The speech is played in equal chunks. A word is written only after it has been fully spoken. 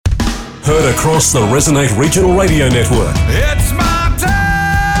Heard across the Resonate Regional Radio Network. It's my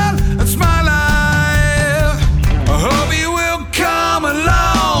time, it's my life. I hope you will come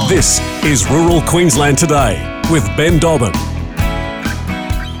along. This is Rural Queensland Today with Ben Dobbin.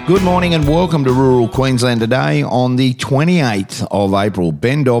 Good morning and welcome to Rural Queensland Today on the 28th of April.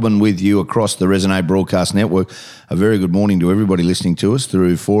 Ben Dobbin with you across the Resonate Broadcast Network. A very good morning to everybody listening to us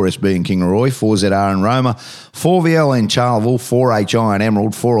through 4SB in Kingaroy, 4ZR in Roma, 4VL in Charleville, 4HI in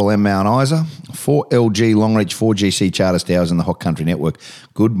Emerald, 4LM Mount Isa, 4LG Longreach, 4GC Charters Towers and the Hot Country Network.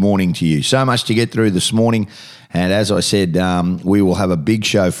 Good morning to you. So much to get through this morning. And as I said, we will have a big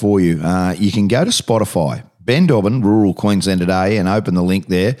show for you. You can go to Spotify, Ben Dobbin, Rural Queensland Today, and open the link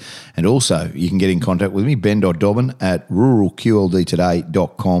there. And also, you can get in contact with me, ben.dobbin at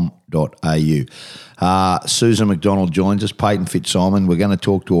ruralqldtoday.com.au. Susan McDonald joins us, Peyton Fitzsimon. We're going to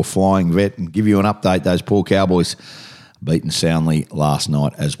talk to a flying vet and give you an update. Those poor Cowboys beaten soundly last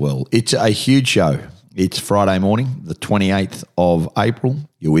night as well. It's a huge show. It's Friday morning, the 28th of April.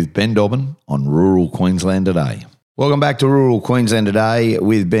 You're with Ben Dobbin on Rural Queensland Today. Welcome back to Rural Queensland Today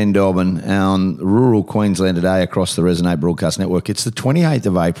with Ben Dobbin on Rural Queensland Today across the Resonate Broadcast Network. It's the 28th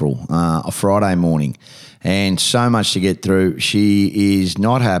of April, a Friday morning, and so much to get through. She is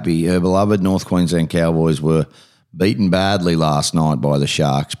not happy. Her beloved North Queensland Cowboys were beaten badly last night by the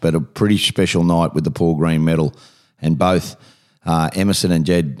Sharks, but a pretty special night with the Paul Green medal, and both Emerson and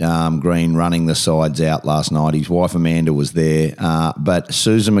Jed Green running the sides out last night. His wife Amanda was there, but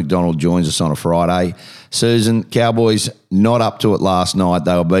Susan McDonald joins us on a Friday. Susan, Cowboys not up to it last night.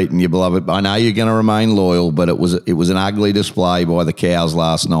 They were beaten, your beloved. I know you're going to remain loyal, but it was an ugly display by the Cows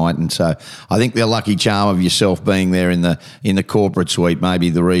last night, and so I think the lucky charm of yourself being there in the corporate suite may be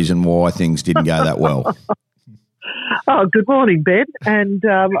the reason why things didn't go that well. Oh, good morning, Ben. And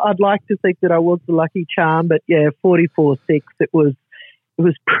I'd like to think that I was the lucky charm, but yeah, 44-6. It was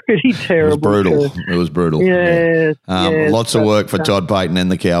pretty terrible. It was brutal. Yes, yes. Lots of work for Todd Payten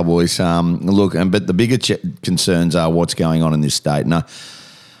and the Cowboys. But the bigger concerns are what's going on in this state. Now,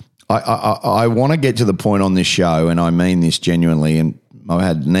 I want to get to the point on this show, and I mean this genuinely. And I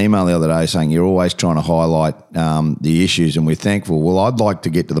had an email the other day saying you're always trying to highlight the issues, and we're thankful. Well, I'd like to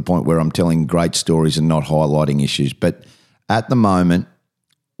get to the point where I'm telling great stories and not highlighting issues. But at the moment,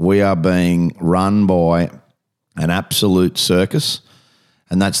 we are being run by an absolute circus,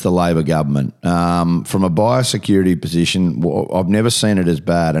 and that's the Labor government. From a biosecurity position, I've never seen it as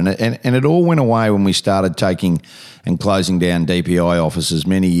bad. And it all went away when we started taking and closing down DPI offices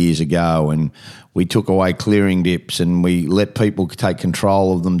many years ago, and we took away clearing dips and we let people take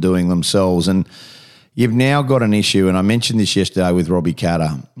control of them doing themselves. And you've now got an issue, and I mentioned this yesterday with Robbie Catter,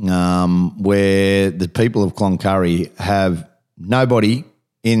 where the people of Cloncurry have nobody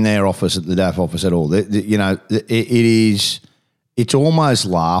in their office at the DAF office at all. It's almost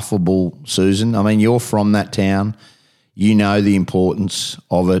laughable, Susan. I mean, you're from that town. You know the importance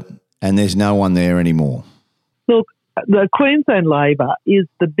of it, and there's no one there anymore. Look, the Queensland Labor is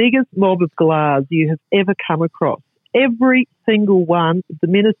the biggest mob of galahs you have ever come across. Every single one of the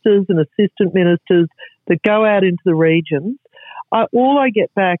ministers and assistant ministers that go out into the regions, all I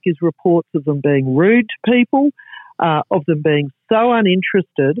get back is reports of them being rude to people, of them being so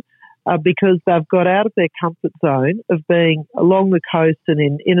uninterested because they've got out of their comfort zone of being along the coast and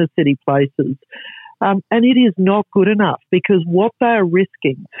in inner city places. And it is not good enough because what they are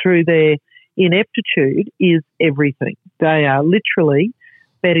risking through their ineptitude is everything. They are literally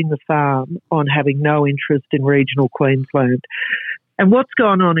betting the farm on having no interest in regional Queensland. And what's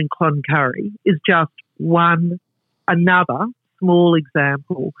gone on in Cloncurry is just another small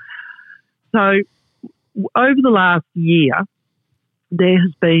example. So over the last year, there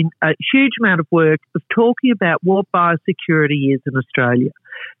has been a huge amount of work of talking about what biosecurity is in Australia.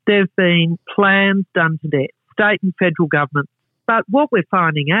 There have been plans done to death, state and federal governments. But what we're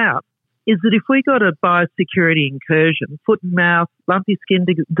finding out is that if we got a biosecurity incursion, foot and mouth, lumpy skin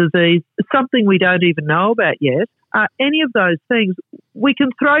disease, something we don't even know about yet, any of those things, we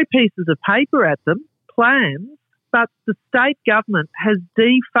can throw pieces of paper at them, plans, but the state government has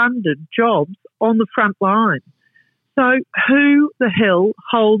defunded jobs on the front line. So who the hell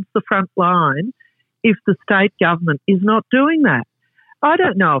holds the front line if the state government is not doing that? I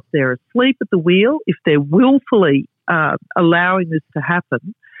don't know if they're asleep at the wheel, if they're willfully allowing this to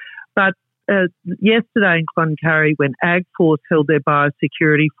happen. But yesterday in Cloncurry, when AgForce held their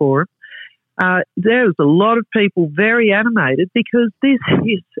biosecurity forum, there was a lot of people very animated because this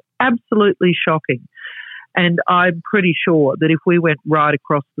is absolutely shocking. And I'm pretty sure that if we went right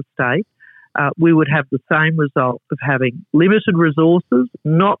across the state, we would have the same result of having limited resources,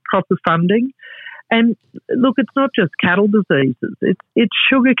 not proper funding, And look, it's not just cattle diseases. It's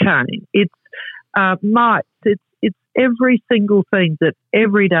sugarcane. It's mites. It's every single thing that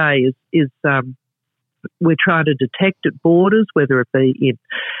every day is we're trying to detect at borders, whether it be in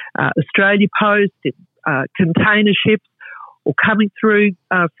Australia Post, in container ships, or coming through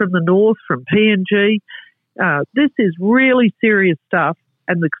from the north, from PNG. This is really serious stuff,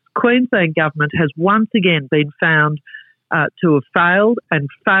 and the Queensland government has once again been found to have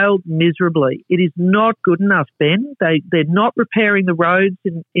failed miserably. It is not good enough, Ben. They're not repairing the roads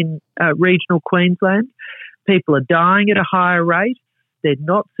in regional Queensland. People are dying at a higher rate. They're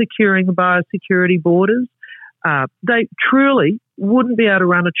not securing the biosecurity borders. They truly wouldn't be able to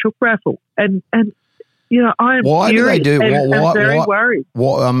run a chook raffle. And you know, I am furious and very worried.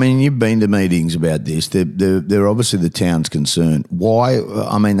 I mean, you've been to meetings about this. They're obviously the town's concern. Why?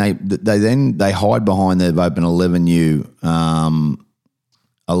 I mean, they hide behind they've opened 11 new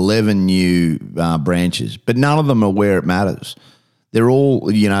branches, but none of them are where it matters. They're all,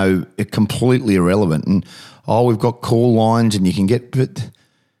 you know, completely irrelevant. And we've got call lines, and you can get, but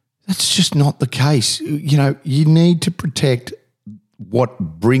that's just not the case. You know, you need to protect what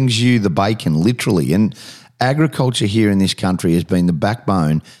brings you the bacon, literally. And agriculture here in this country has been the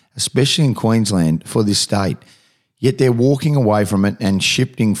backbone, especially in Queensland, for this state. Yet they're walking away from it and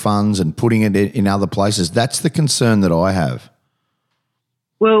shifting funds and putting it in other places. That's the concern that I have.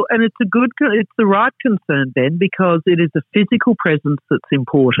 Well, and it's the right concern, Ben, because it is a physical presence that's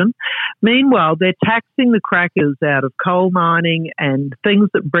important. Meanwhile, they're taxing the crackers out of coal mining and things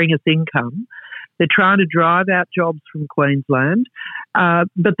that bring us income. They're trying to drive out jobs from Queensland,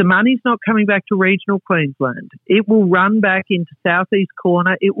 but the money's not coming back to regional Queensland. It will run back into Southeast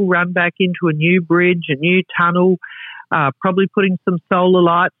Corner. It will run back into a new bridge, a new tunnel, probably putting some solar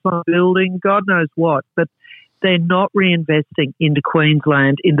lights on a building, God knows what. But they're not reinvesting into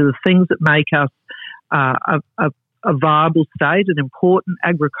Queensland, into the things that make us a viable state, an important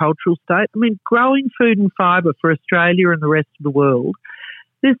agricultural state. I mean, growing food and fibre for Australia and the rest of the world,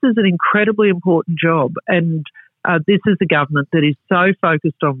 this is an incredibly important job, and this is a government that is so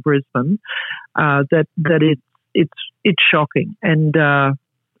focused on Brisbane that it's shocking. And I'm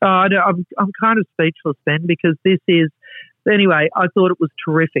kind of speechless, Ben, because this is anyway. I thought it was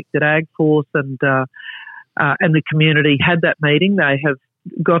terrific that AgForce and the community had that meeting. They have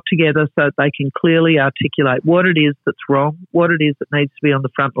got together so that they can clearly articulate what it is that's wrong, what it is that needs to be on the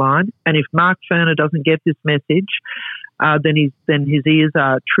front line. And if Mark Furner doesn't get this message, then his ears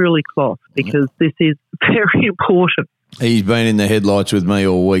are truly cloth, because this is very important. He's been in the headlights with me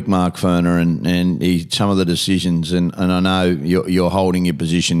all week, Mark Furner, and some of the decisions, and I know you're holding your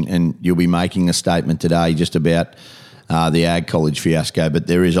position, and you'll be making a statement today just about the Ag College fiasco, but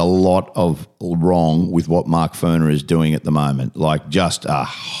there is a lot of wrong with what Mark Furner is doing at the moment, like just a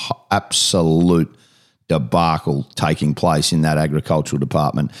absolute debacle taking place in that agricultural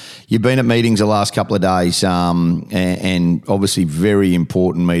department. You've been at meetings the last couple of days, and obviously very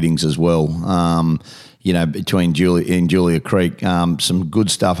important meetings as well, between Julia Creek, some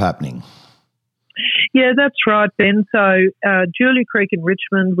good stuff happening. Yeah, that's right, Ben. So Julia Creek in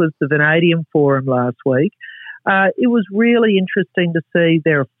Richmond was the Vanadium Forum last week. It was really interesting to see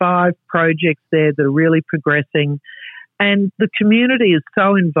there are 5 projects there that are really progressing, and the community is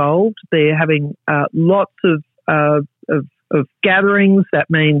so involved. They're having lots of gatherings that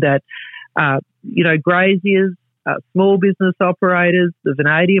mean that, graziers, small business operators, the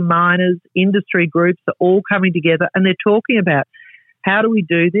vanadium miners, industry groups are all coming together, and they're talking about how do we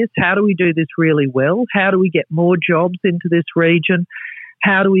do this? How do we do this really well? How do we get more jobs into this region?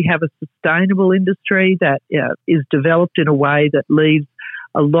 How do we have a sustainable industry that is developed in a way that leaves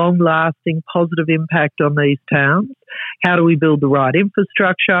a long-lasting positive impact on these towns? How do we build the right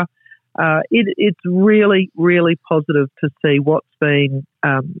infrastructure? It's really, really positive to see what's been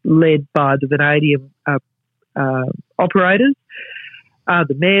led by the vanadium operators.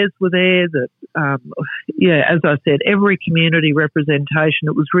 The mayors were there. As I said, every community representation.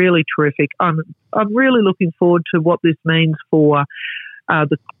 It was really terrific. I'm really looking forward to what this means for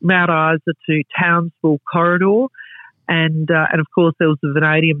the Mount Isa to Townsville corridor, and of course there was the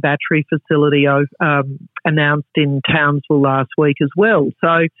vanadium battery facility announced in Townsville last week as well.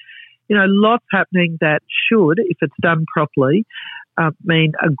 So, lots happening that should, if it's done properly,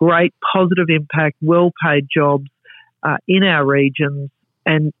 mean a great positive impact, well-paid jobs in our regions,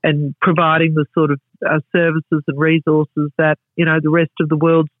 and providing the sort of services and resources that the rest of the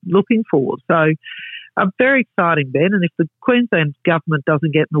world's looking for. So. Very exciting, Ben, and if the Queensland government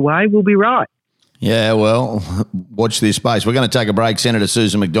doesn't get in the way, we'll be right. Yeah, well, watch this space. We're going to take a break. Senator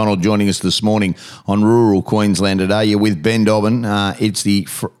Susan McDonald joining us this morning on Rural Queensland Today. You're with Ben Dobbin. It's the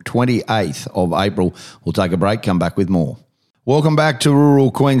 28th of April. We'll take a break, come back with more. Welcome back to Rural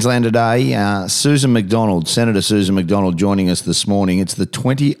Queensland Today. Susan McDonald, Senator Susan McDonald joining us this morning. It's the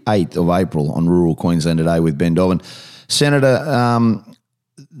 28th of April on Rural Queensland Today with Ben Dobbin. Senator,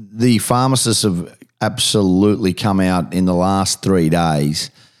 the pharmacists have absolutely come out in the last 3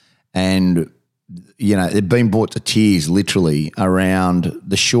 days and they've been brought to tears literally around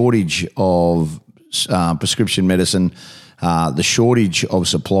the shortage of prescription medicine, the shortage of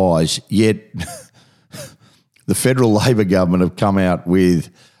supplies, yet the federal Labor government have come out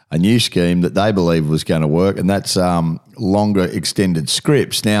with a new scheme that they believe was going to work, and that's longer extended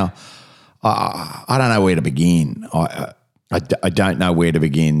scripts. Now, I don't know where to begin. I don't know where to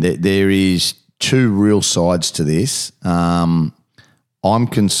begin. There is two real sides to this. I'm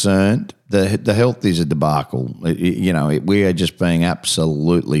concerned. The health is a debacle. We are just being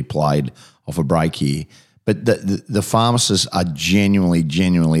absolutely played off a break here. But the pharmacists are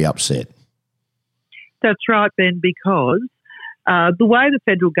genuinely upset. That's right, Ben, because the way the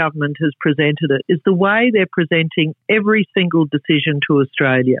federal government has presented it is the way they're presenting every single decision to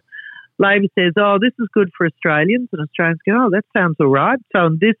Australia. Labor says, this is good for Australians, and Australians go, that sounds all right. So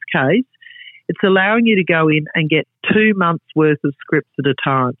in this case, it's allowing you to go in and get 2 months' worth of scripts at a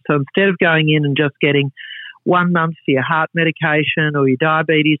time. So instead of going in and just getting 1 month for your heart medication or your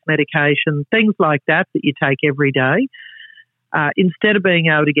diabetes medication, things like that you take every day, instead of being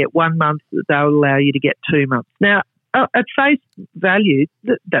able to get 1 month, they'll allow you to get 2 months. Now, at face value,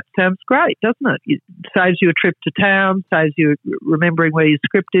 that sounds great, doesn't it? It saves you a trip to town, saves you remembering where your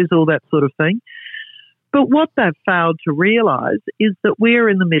script is, all that sort of thing. But what they've failed to realise is that we're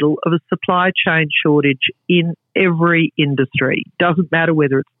in the middle of a supply chain shortage in every industry. Doesn't matter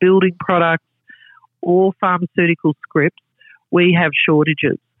whether it's building products or pharmaceutical scripts, we have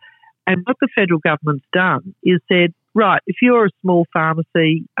shortages. And what the federal government's done is said, right, if you're a small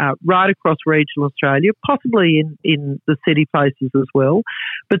pharmacy right across regional Australia, possibly in the city places as well,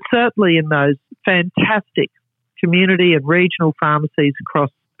 but certainly in those fantastic community and regional pharmacies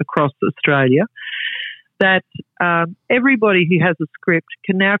across Australia, that everybody who has a script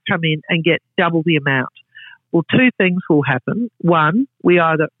can now come in and get double the amount. Well, two things will happen. One, we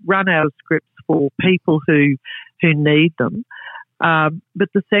either run out of scripts for people who need them, but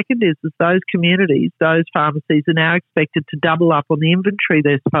the second is those communities, those pharmacies are now expected to double up on the inventory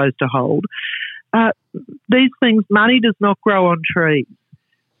they're supposed to hold. These things, money does not grow on trees.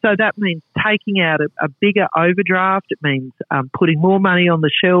 So that means taking out a bigger overdraft. It means putting more money on the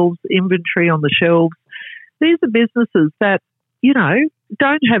shelves, inventory on the shelves. These are businesses that,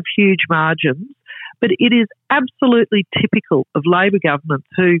 don't have huge margins, but it is absolutely typical of Labor governments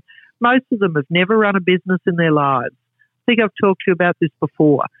who, most of them have never run a business in their lives. I think I've talked to you about this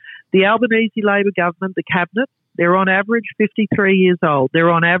before. The Albanese Labor government, the cabinet, they're on average 53 years old.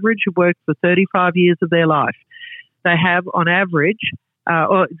 They're on average have worked for 35 years of their life. They have on average,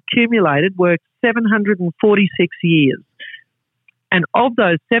 or accumulated, worked 746 years. And of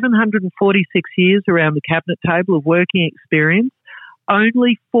those 746 years around the cabinet table of working experience,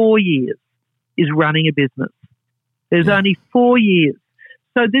 only 4 years is running a business. There's only 4 years.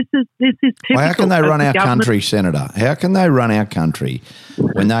 So this is typical. Well, how can they run our country, Senator? How can they run our country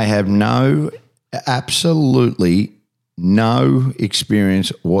when they have absolutely no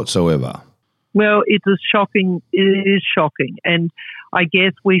experience whatsoever? Well, it is shocking. And I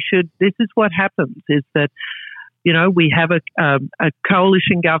guess this is what happens, is that, we have a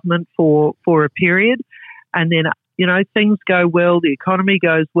coalition government for a period, and then, things go well, the economy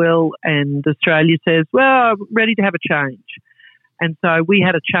goes well, and Australia says, well, I'm ready to have a change. And so we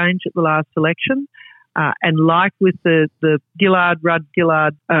had a change at the last election, and like with the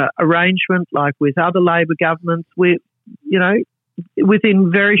Gillard-Rudd-Gillard arrangement, like with other Labor governments, within a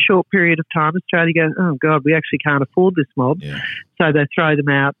very short period of time, Australia goes, oh, God, we actually can't afford this mob. Yeah. So they throw them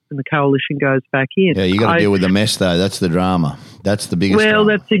out and the coalition goes back in. Yeah, you got to deal with the mess, though. That's the drama. That's the biggest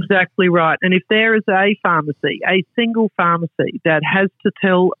drama. That's exactly right. And if there is a single pharmacy that has to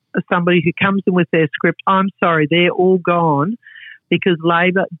tell somebody who comes in with their script, I'm sorry, they're all gone because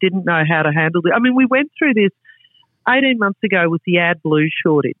Labor didn't know how to handle it. I mean, we went through this 18 months ago with the AdBlue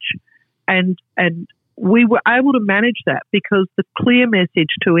shortage, and we were able to manage that because the clear message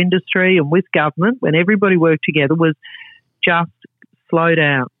to industry and with government, when everybody worked together, was just slow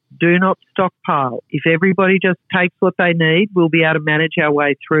down. Do not stockpile. If everybody just takes what they need, we'll be able to manage our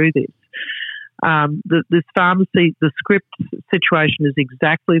way through this. This pharmacy, the script situation is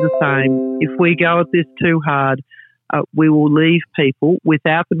exactly the same. If we go at this too hard, we will leave people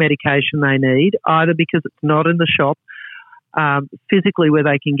without the medication they need, either because it's not in the shop physically where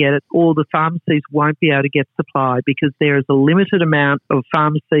they can get it, or the pharmacies won't be able to get supply because there is a limited amount of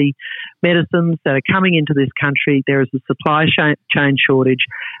pharmacy medicines that are coming into this country. There is a supply chain shortage,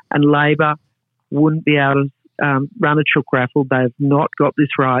 and Labor wouldn't be able to run a chook raffle. They've not got this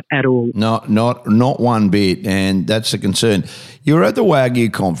right at all. Not one bit, and that's a concern. You were at the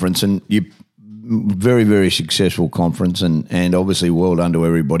Wagyu conference, and you very, very successful conference, and obviously well done to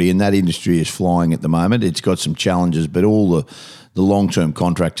everybody. And that industry is flying at the moment. It's got some challenges, but all the long-term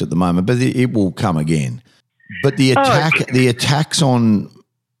contracts at the moment, but it will come again. But the attacks on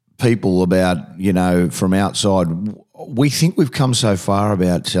people about, from outside, we think we've come so far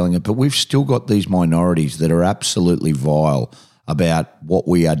about selling it, but we've still got these minorities that are absolutely vile about what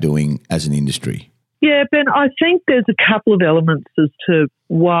we are doing as an industry. Yeah, Ben, I think there's a couple of elements as to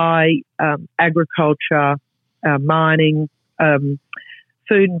why agriculture, mining, food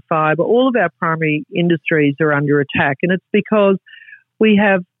and fibre, all of our primary industries are under attack. And it's because we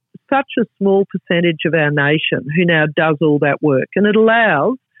have such a small percentage of our nation who now does all that work. And it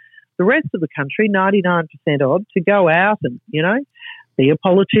allows the rest of the country, 99% odd, to go out and, be a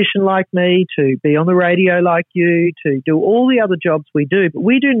politician like me, to be on the radio like you, to do all the other jobs we do. But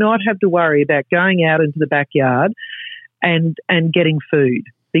we do not have to worry about going out into the backyard and getting food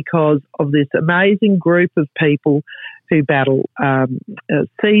because of this amazing group of people who battle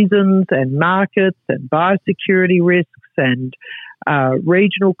seasons and markets and biosecurity risks and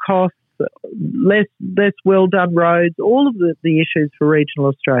regional costs, less well-done roads, all of the issues for regional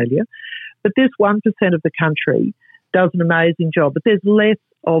Australia. But this 1% of the country does an amazing job, but there's less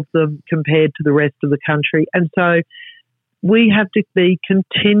of them compared to the rest of the country. And so we have to be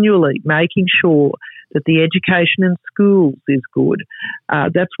continually making sure that the education in schools is good.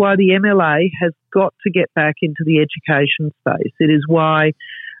 That's why the MLA has got to get back into the education space. It is why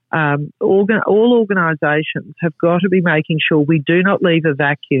all organisations have got to be making sure we do not leave a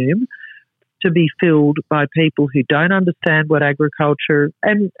vacuum to be filled by people who don't understand what agriculture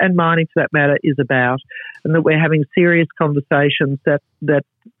and mining, for that matter, is about, and that we're having serious conversations that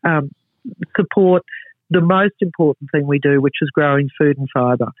support the most important thing we do, which is growing food and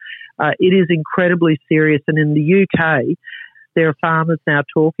fibre. It is incredibly serious, and in the UK, there are farmers now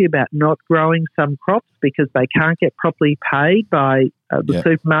talking about not growing some crops because they can't get properly paid by the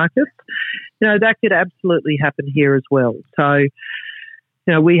supermarkets. That could absolutely happen here as well. So,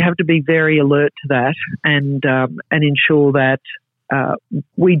 we have to be very alert to that and ensure that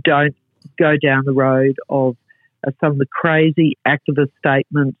we don't go down the road of some of the crazy activist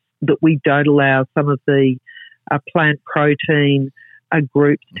statements, that we don't allow some of the plant protein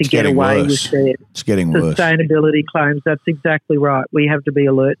groups to get away with their sustainability claims. That's exactly right. We have to be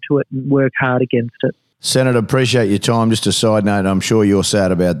alert to it and work hard against it. Senator, appreciate your time. Just a side note, I'm sure you're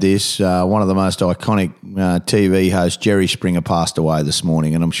sad about this. One of the most iconic TV hosts, Jerry Springer, passed away this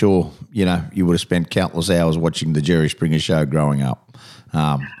morning, and I'm sure, you would have spent countless hours watching the Jerry Springer show growing up.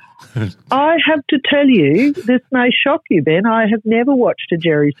 I have to tell you, this may shock you, Ben. I have never watched a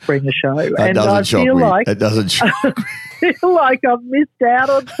Jerry Springer show. It doesn't shock me. I feel like I've missed out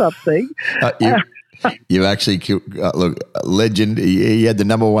on something. You actually look, legend. He had the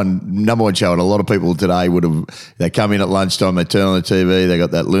number one show, and a lot of people today they come in at lunchtime, they turn on the TV, they got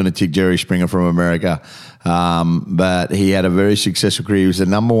that lunatic Jerry Springer from America, but he had a very successful career. He was the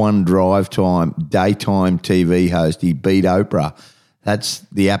number one daytime TV host. He beat Oprah. That's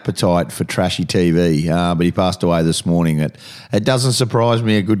the appetite for trashy TV, but he passed away this morning. It doesn't surprise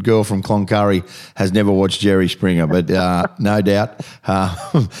me. A good girl from Cloncurry has never watched Jerry Springer, but no doubt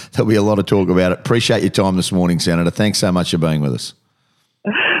there'll be a lot of talk about it. Appreciate your time this morning, Senator. Thanks so much for being with us.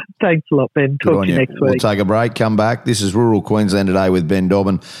 Thanks a lot, Ben. Talk to you next week. We'll take a break, come back. This is Rural Queensland Today with Ben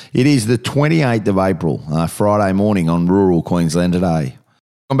Dobbin. It is the 28th of April, Friday morning on Rural Queensland Today.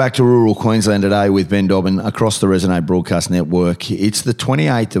 Welcome back to Rural Queensland Today with Ben Dobbin across the Resonate Broadcast Network. It's the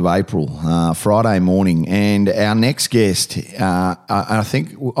 28th of April, Friday morning, and our next guest, I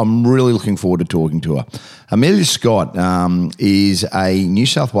think I'm really looking forward to talking to her. Amelia Scott is a New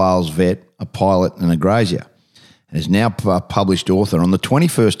South Wales vet, a pilot and a grazier, and is now a published author. On the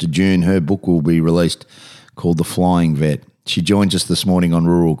 21st of June, her book will be released called The Flying Vet. She joins us this morning on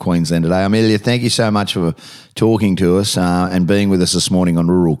Rural Queensland Today. Amelia, thank you so much for talking to us and being with us this morning on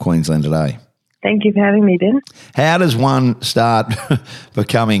Rural Queensland Today. Thank you for having me, Ben. How does one start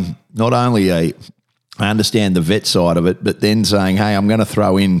becoming not only I understand the vet side of it, but then saying, hey, I'm going to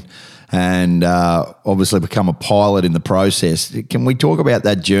throw in and obviously become a pilot in the process? Can we talk about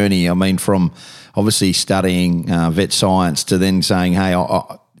that journey? I mean, from obviously studying vet science to then saying, hey,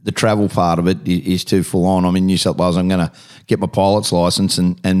 the travel part of it is too full on. I'm in New South Wales. I'm going to get my pilot's license,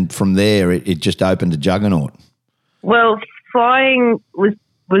 and from there it just opened a juggernaut. Well, flying was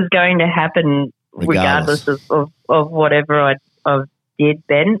going to happen regardless of whatever I did,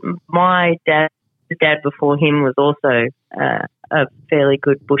 Ben. My dad before him was also a fairly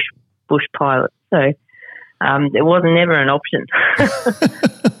good bush pilot, so it wasn't never an option.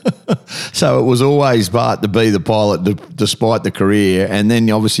 So it was always part to be the pilot despite the career, and then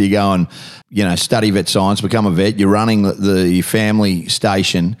obviously you go and study vet science, become a vet. You're running the family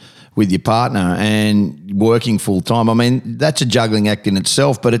station with your partner and working full time. I mean, that's a juggling act in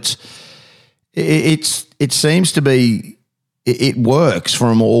itself, but it seems to be it works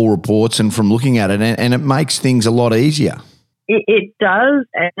from all reports and from looking at it, and it makes things a lot easier. It does,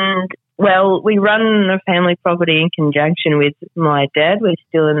 and well, we run a family property in conjunction with my dad. We're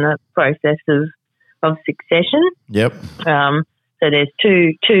still in the process of succession. Yep. So there's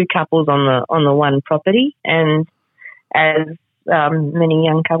two couples on the one property, and as many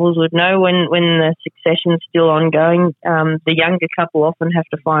young couples would know, when the succession's still ongoing, the younger couple often have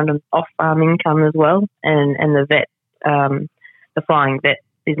to find an off-farm income as well, and the flying vet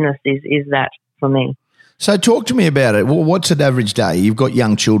business is that for me. So talk to me about it. Well, what's an average day? You've got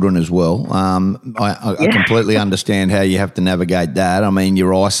young children as well. I completely understand how you have to navigate that. I mean,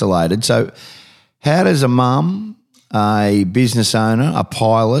 you're isolated. So how does a mum, a business owner, a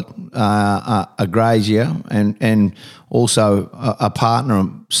pilot, a grazier, and also a partner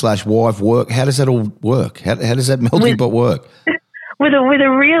 / wife work? How does that all work? How does that melting pot work? With a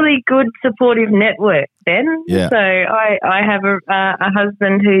really good supportive network, Ben. Yeah. So I have a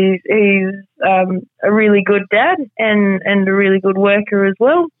husband who's a really good dad and a really good worker as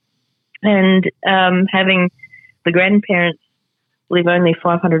well, and having the grandparents live only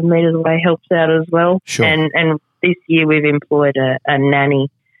 500 metres away helps out as well. Sure. And this year we've employed a nanny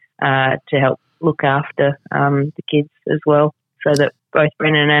to help look after the kids as well, so that both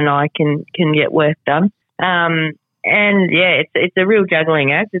Brennan and I can get work done. And yeah, it's a real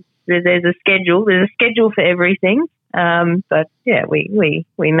juggling act. There's a schedule. There's a schedule for everything. But yeah, we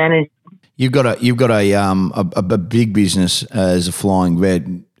manage. You've got a big business as a flying vet,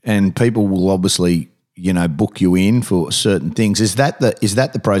 and people will obviously book you in for certain things. Is that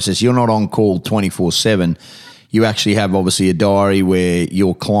the process? You're not on call 24/7. You actually have obviously a diary where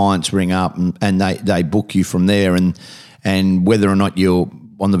your clients ring up and they book you from there, and whether or not you're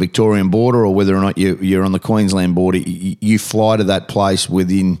on the Victorian border or whether or not you're on the Queensland border, you fly to that place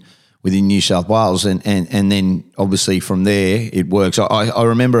within New South Wales, and then obviously from there it works. I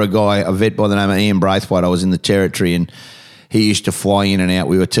remember a vet by the name of Ian Braithwaite. I was in the Territory, and he used to fly in and out.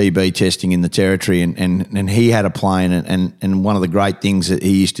 We were TB testing in the Territory, and he had a plane, and one of the great things that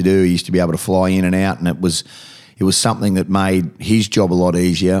he used to do, he used to be able to fly in and out, and it was something that made his job a lot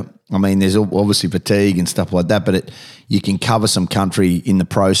easier. I mean, there's obviously fatigue and stuff like that, but you can cover some country in the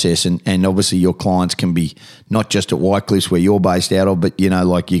process, and obviously your clients can be not just at Whitecliffs where you're based out of, but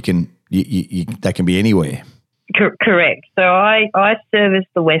they can be anywhere. Correct. So I service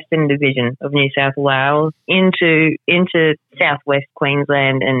the Western Division of New South Wales into southwest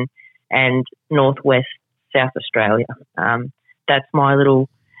Queensland and northwest South Australia. That's my little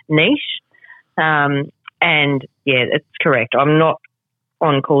niche. And yeah, it's correct. I'm not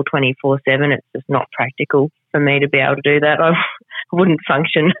on call 24/7. It's just not practical for me to be able to do that. I wouldn't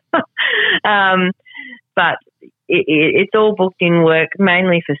function. But it's all booked in work,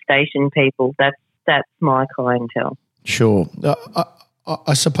 mainly for station people. That's my clientele. Sure.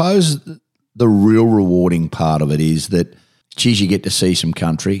 I suppose the real rewarding part of it is that, geez, you get to see some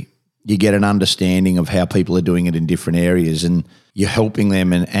country. You get an understanding of how people are doing it in different areas, and you're helping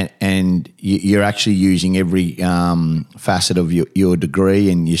them, and you're actually using every facet of your degree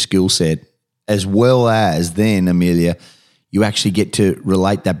and your skill set, as well as then, Amelia, you actually get to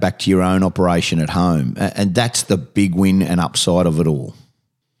relate that back to your own operation at home. And that's the big win and upside of it all.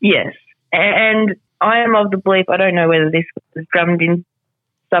 Yes. And I am of the belief, I don't know whether this was drummed in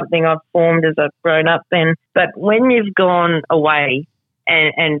something I've formed as I've grown up then, but when you've gone away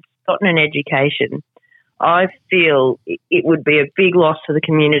and gotten an education, I feel it would be a big loss to the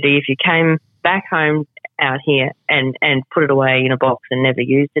community if you came back home out here and put it away in a box and never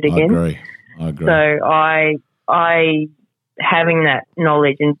used it again. I agree. So I having that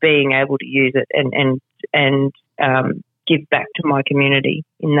knowledge and being able to use it and give back to my community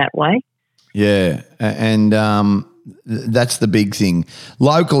in that way. Yeah, and that's the big thing.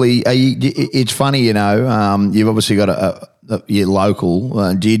 Locally, it's funny, you've obviously got you're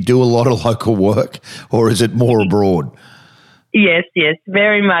local. Do you do a lot of local work, or is it more abroad? Yes,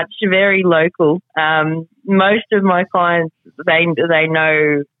 very much, very local. Most of my clients, they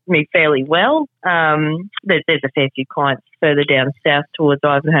know me fairly well. There's a fair few clients further down south towards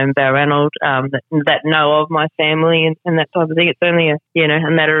Ivanhoe, Balranald, that know of my family and that type of thing. It's only a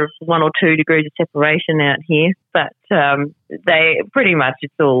matter of 1 or 2 degrees of separation out here, but they pretty much,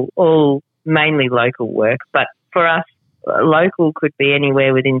 it's all mainly local work. But for us, local could be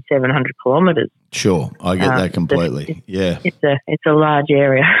anywhere within 700 kilometres. Sure, I get that completely. It's a large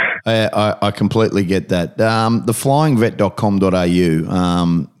area. I completely get that.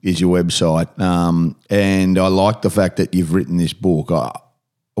 Theflyingvet.com.au is your website, and I like the fact that you've written this book.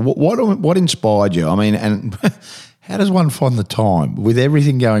 What inspired you? I mean, and how does one find the time with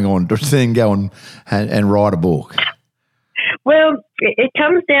everything going on to then go and write a book? Well, it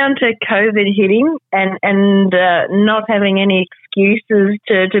comes down to COVID hitting and not having any excuses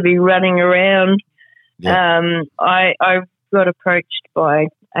to be running around. Yep. I got approached by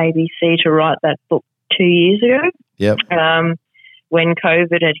ABC to write that book 2 years ago. Yep. When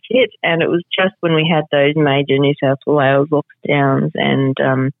COVID had hit, and it was just when we had those major New South Wales lockdowns, and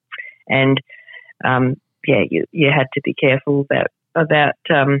you had to be careful about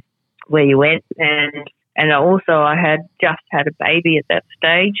where you went, and also I had just had a baby at that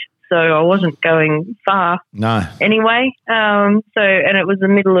stage, so I wasn't going far. No. Anyway, and it was the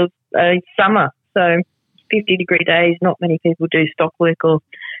middle of summer, so 50-degree days. Not many people do stock work or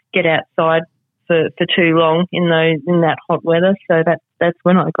get outside for too long in that hot weather. So that's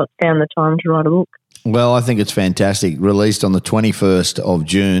when I got down the time to write a book. Well, I think it's fantastic. Released on the 21st of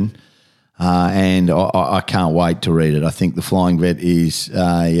June. And I can't wait to read it. I think The Flying Vet is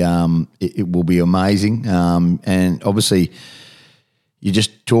it will be amazing. And obviously, you're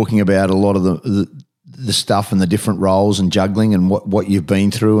just talking about a lot of the stuff and the different roles and juggling and what you've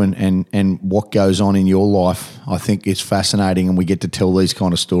been through and what goes on in your life. I think it's fascinating, and we get to tell these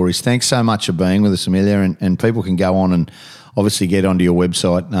kind of stories. Thanks so much for being with us, Amelia. And people can go on and obviously get onto your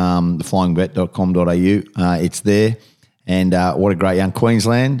website, theflyingvet.com.au. It's there. And what a great young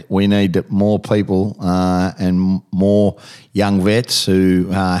Queensland. We need more people and more young vets who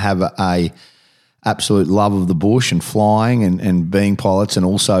have a absolute love of the bush and flying and being pilots, and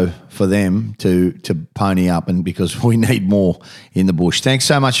also for them to pony up, and because we need more in the bush. Thanks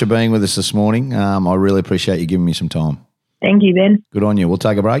so much for being with us this morning. I really appreciate you giving me some time. Thank you, Ben. Good on you. We'll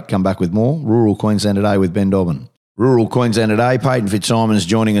take a break, come back with more Rural Queensland Today with Ben Dobbin. Rural Queensland Today, Peyton Fitzsimons is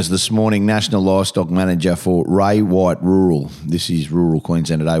joining us this morning, National Livestock Manager for Ray White Rural. This is Rural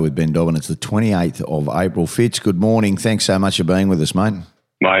Queensland Today with Ben Dobbin. It's the 28th of April. Fitz, good morning. Thanks so much for being with us, mate.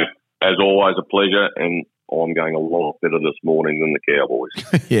 Mate, as always, a pleasure, and I'm going a lot better this morning than the Cowboys.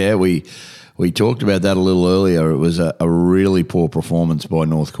 Yeah, we talked about that a little earlier. It was a really poor performance by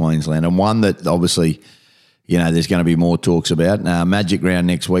North Queensland, and one that obviously, there's going to be more talks about. Magic Round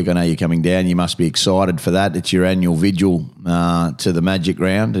next week. I know you're coming down. You must be excited for that. It's your annual vigil to the Magic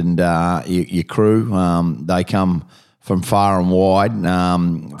Round, and your crew, they come from far and wide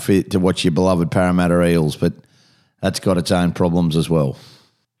to watch your beloved Parramatta Eels, but that's got its own problems as well.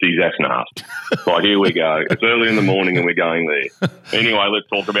 Geez, that's nasty. Right, here we go. It's early in the morning and we're going there. Anyway, let's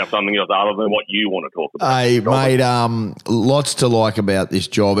talk about something else other than what you want to talk about. Hey, mate, lots to like about this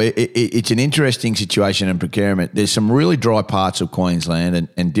job. It's an interesting situation in procurement. There's some really dry parts of Queensland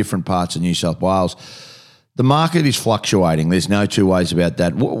and different parts of New South Wales. The market is fluctuating. There's no two ways about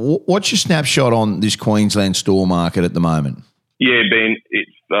that. What's your snapshot on this Queensland store market at the moment? Yeah, Ben,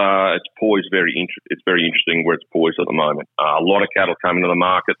 it's poised it's very interesting where it's poised at the moment. A lot of cattle coming to the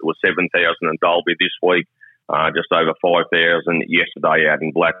market. There was 7,000 in Dalby this week, just over 5,000 yesterday out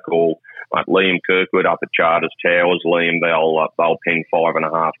in Blackall. Liam Kirkwood up at Charters Towers. Liam, they'll pen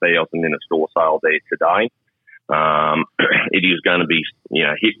 5,500 in a store sale there today. It is going to be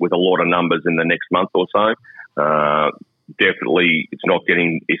hit with a lot of numbers in the next month or so. Definitely, it's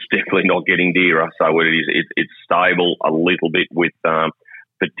definitely not getting dearer. So it's stable a little bit with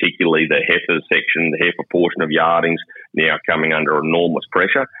particularly the heifer section, the heifer portion of yardings now coming under enormous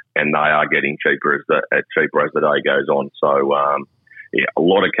pressure, and they are getting cheaper as the day goes on. So a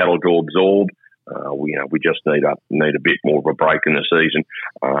lot of cattle to absorb. We just need a bit more of a break in the season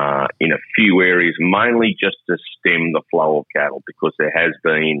in a few areas, mainly just to stem the flow of cattle, because there has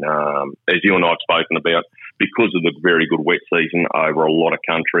been, as you and I have spoken about, because of the very good wet season over a lot of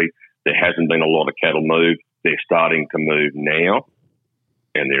country, there hasn't been a lot of cattle move. They're starting to move now,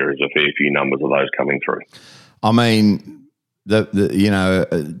 and there is a fair few numbers of those coming through. I mean,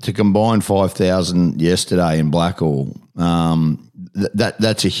 to combine 5,000 yesterday in Blackall,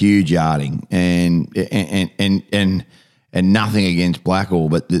 that's a huge yarding, and and nothing against Blackall,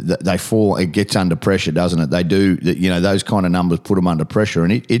 but they fall. It gets under pressure, doesn't it? They do. Those kind of numbers put them under pressure,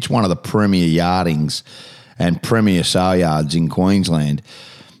 and it's one of the premier yardings and premier sale yards in Queensland.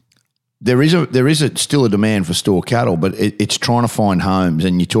 There is still a demand for store cattle, but it's trying to find homes.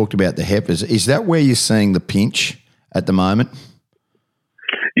 And you talked about the heifers. Is that where you're seeing the pinch at the moment?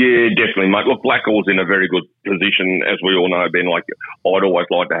 Yeah, definitely, mate. Look, Blackall's in a very good position, as we all know, Ben. Like, I'd always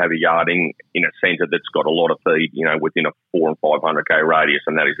like to have a yarding in a centre that's got a lot of feed, within a 400 and 500k radius,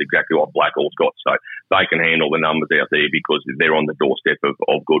 and that is exactly what Blackall's got. So they can handle the numbers out there because they're on the doorstep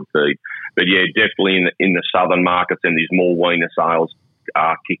of good feed. But yeah, definitely in the southern markets, and these more weaner sales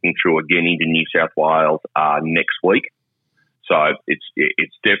are kicking through again into New South Wales next week. So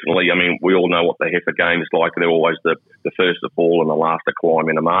it's definitely, I mean, we all know what the heifer game is like. They're always the first to fall and the last to climb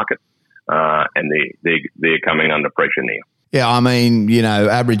in a market, and they're coming under pressure now. Yeah, I mean,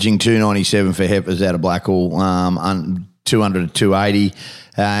 averaging 297 for heifers out of Blackall, 200 to 280.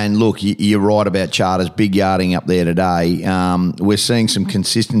 And look, you're right about Charters, big yarding up there today. We're seeing some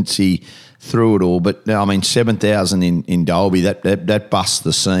consistency through it all, but I mean, 7,000 in Dalby, that busts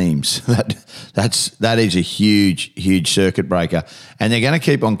the seams. That is a huge circuit breaker, and they're going to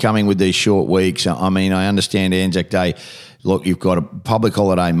keep on coming with these short weeks. I mean, I understand Anzac Day. Look, you've got a public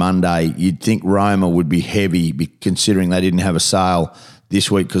holiday Monday. You'd think Roma would be heavy, considering they didn't have a sale this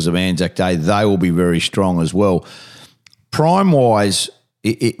week because of Anzac Day. They will be very strong as well. Prime-wise,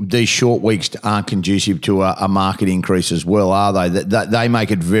 these short weeks aren't conducive to a market increase as well, are they? They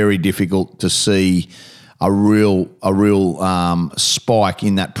make it very difficult to see a real spike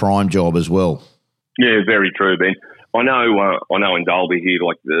in that prime job as well. Yeah, very true, Ben. I know in Dalby here,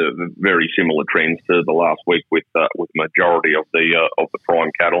 like the very similar trends to the last week with majority of the prime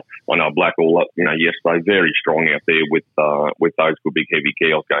cattle. I know Blackall, yesterday very strong out there with those good big heavy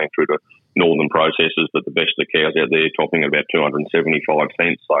cows going through the northern processors, but the best of the cows out there topping at about 275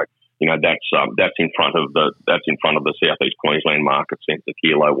 cents. So that's in front of the southeast Queensland market cents a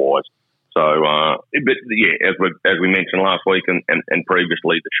kilo wise. So, but yeah, as we mentioned last week and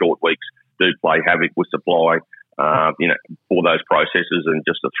previously, the short weeks do play havoc with supply. For those processes and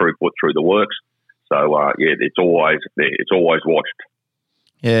just the throughput through the works. So, it's always watched.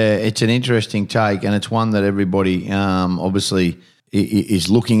 Yeah, it's an interesting take, and it's one that everybody obviously is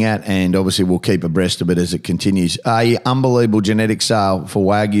looking at, and obviously we'll keep abreast of it as it continues. A unbelievable genetic sale for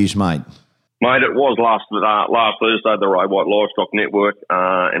Wagyus, mate. Mate, it was last Thursday, the Ray White Livestock Network,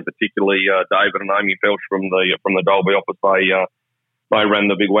 and particularly David and Amy Felch from the Dalby office. They ran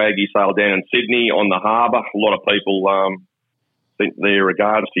the big Wagyu sale down in Sydney on the harbour. A lot of people think their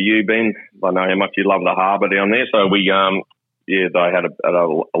regards to you, Ben. I know how much you love the harbour down there. So they had a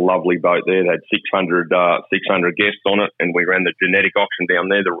lovely boat there. They had 600 guests on it, and we ran the genetic auction down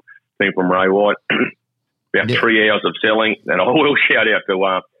there. The team from Ray White, about 3 hours of selling. And I will shout out to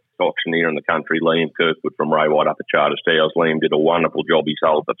auctioneer in the country, Liam Kirkwood from Ray White up at Charters Towers. Liam did a wonderful job. He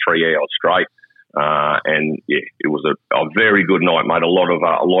sold for 3 hours straight. And yeah, it was a very good night, mate. A lot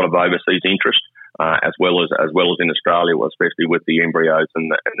of overseas interest, as well as in Australia, especially with the embryos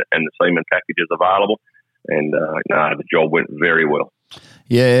and the semen packages available. And the job went very well.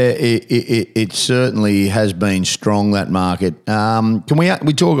 Yeah, it certainly has been strong, that market. Can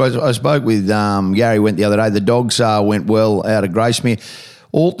we talk? I spoke with Gary Went the other day. The dog sale went well out of Gracemere.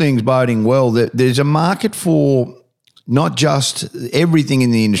 All things boding well. There's a market for not just everything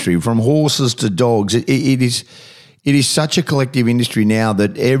in the industry, from horses to dogs. It is such a collective industry now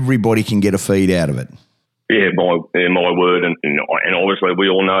that everybody can get a feed out of it. Yeah, my word, and obviously we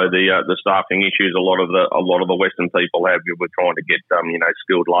all know the staffing issues. A lot of the Western people have. We're trying to get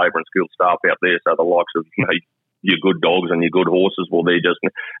skilled labour and skilled staff out there. So the likes of your good dogs and your good horses, well, they're just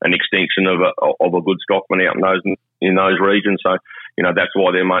an extension of a good stockman out in those regions. So that's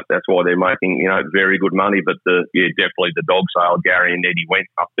why they're making very good money. But definitely the dog sale. Gary and Eddie went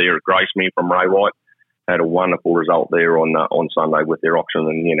up there at Gracemere from Ray White. Had a wonderful result there on Sunday with their auction,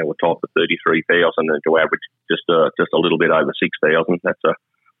 and we're topped for 33,000 and to average just a little bit over 6,000.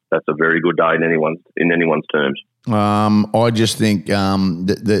 That's a very good day in anyone's terms. I just think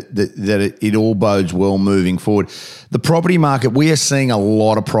that it all bodes well moving forward. The property market, we are seeing a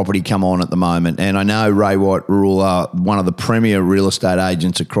lot of property come on at the moment, and I know Ray White Rural are one of the premier real estate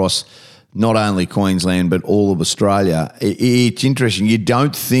agents across not only Queensland but all of Australia. It's interesting. You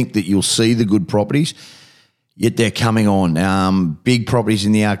don't think that you'll see the good properties, yet they're coming on. Big properties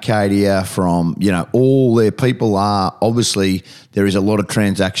in the Arcadia from, all their people are, obviously there is a lot of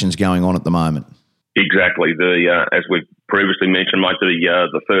transactions going on at the moment. Exactly. As we've previously mentioned, mate,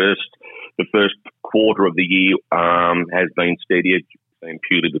 the first quarter of the year has been steady and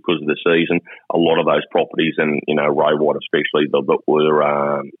purely because of the season, a lot of those properties, and Ray White especially, that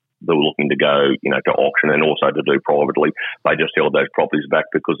were looking to go, to auction and also to do privately, they just held those properties back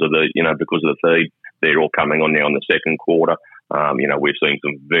because of the feed. They're all coming on now in the second quarter. We've seen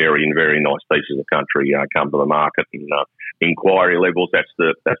some very, very nice pieces of country come to the market, and inquiry levels.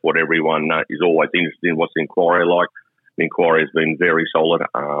 That's what everyone is always interested in. What's the inquiry like? The inquiry has been very solid,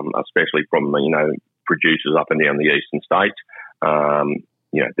 especially from producers up and down the eastern states.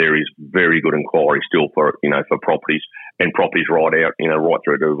 There is very good inquiry still for properties, and properties right out, right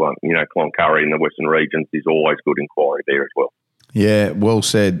through to Cloncurry in the western regions. There's always good inquiry there as well. Yeah, well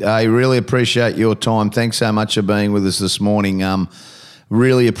said. I really appreciate your time. Thanks so much for being with us this morning.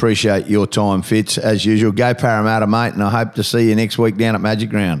 Really appreciate your time, Fitz, as usual. Go Parramatta, mate, and I hope to see you next week down at Magic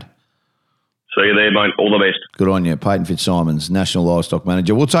Ground. See you there, mate. All the best. Good on you. Peyton Fitzsimons, National Livestock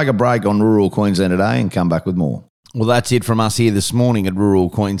Manager. We'll take a break on Rural Queensland Today and come back with more. Well, that's it from us here this morning at Rural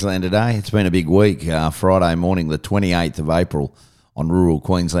Queensland Today. It's been a big week. Friday morning, the 28th of April, on Rural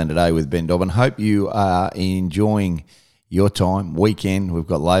Queensland Today with Ben Dobbin. Hope you are enjoying your time, weekend. We've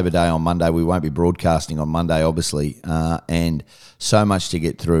got Labor Day on Monday. We won't be broadcasting on Monday, obviously, and so much to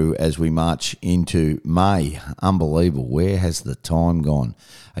get through as we march into May. Unbelievable. Where has the time gone?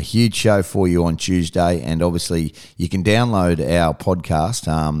 A huge show for you on Tuesday, and obviously you can download our podcast.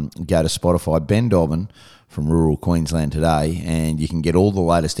 Go to Spotify, Ben Dobbin from Rural Queensland Today, and you can get all the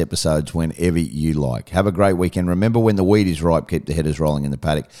latest episodes whenever you like. Have a great weekend. Remember, when the wheat is ripe, keep the headers rolling in the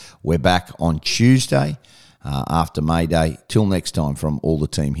paddock. We're back on Tuesday after May Day. Till next time, from all the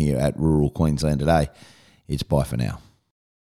team here at Rural Queensland Today, it's bye for now.